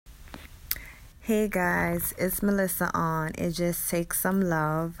Hey guys, it's Melissa on It Just Takes Some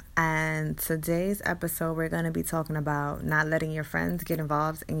Love, and today's episode we're going to be talking about not letting your friends get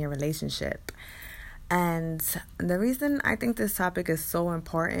involved in your relationship. And the reason I think this topic is so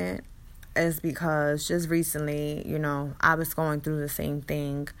important is because just recently, I was going through the same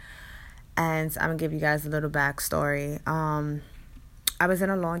thing, and I'm going to give you guys a little backstory. I was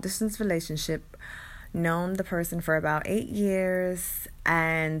in a long distance relationship, known the person for about 8 years,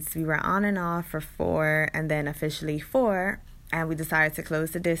 and we were on and off for 4 and then officially 4, and we decided to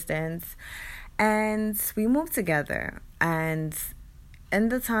close the distance and we moved together. And in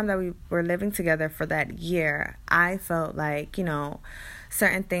the time that we were living together for that year, I felt like,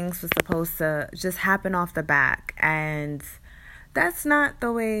 certain things were supposed to just happen off the back, and that's not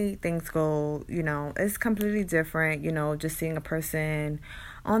the way things go. It's completely different, just seeing a person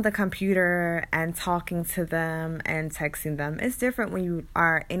on the computer and talking to them and texting them. It's different when you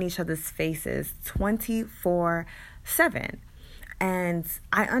are in each other's faces 24/7. And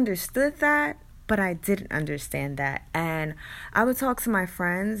I understood that, but I didn't understand that. And I would talk to my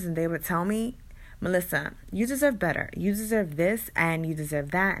friends and they would tell me, Melissa, you deserve better. You deserve this and you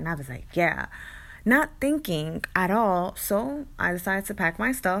deserve that. And I was like, yeah, not thinking at all. So I decided to pack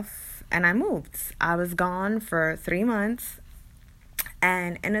my stuff and I moved. I was gone for 3 months.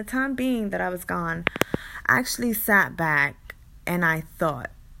 And in the time being that I was gone, I actually sat back and I thought.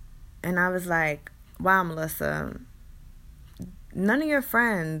 And I was like, wow, Melissa, none of your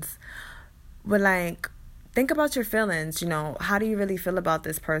friends would think about your feelings. How do you really feel about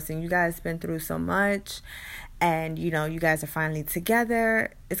this person? You guys been through so much, and you guys are finally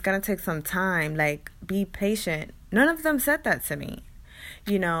together. It's gonna take some time. Be patient. None of them said that to me.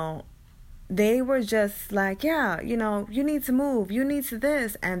 They were just like, yeah, you need to move, you need to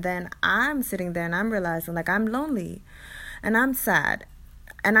this. And then I'm sitting there and I'm realizing I'm lonely and I'm sad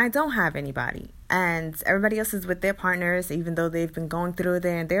and I don't have anybody. And everybody else is with their partners, even though they've been going through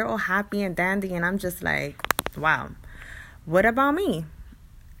there and they're all happy and dandy. And I'm just like, wow, what about me?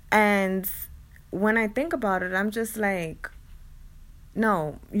 And when I think about it, I'm just like,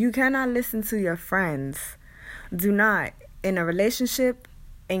 no, you cannot listen to your friends. Do not. In a relationship,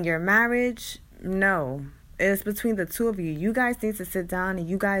 in your marriage, no. It's between the two of you. You guys need to sit down and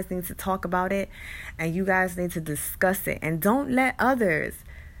you guys need to talk about it and you guys need to discuss it. And don't let others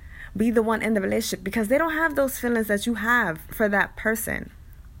be the one in the relationship, because they don't have those feelings that you have for that person.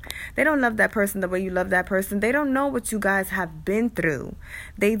 They don't love that person the way you love that person. They don't know what you guys have been through.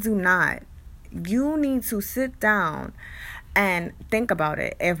 They do not. You need to sit down and think about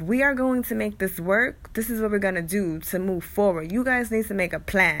it. If we are going to make this work, this is what we're going to do to move forward. You guys need to make a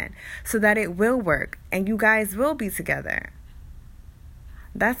plan so that it will work and you guys will be together.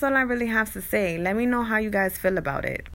 That's all I really have to say. Let me know how you guys feel about it.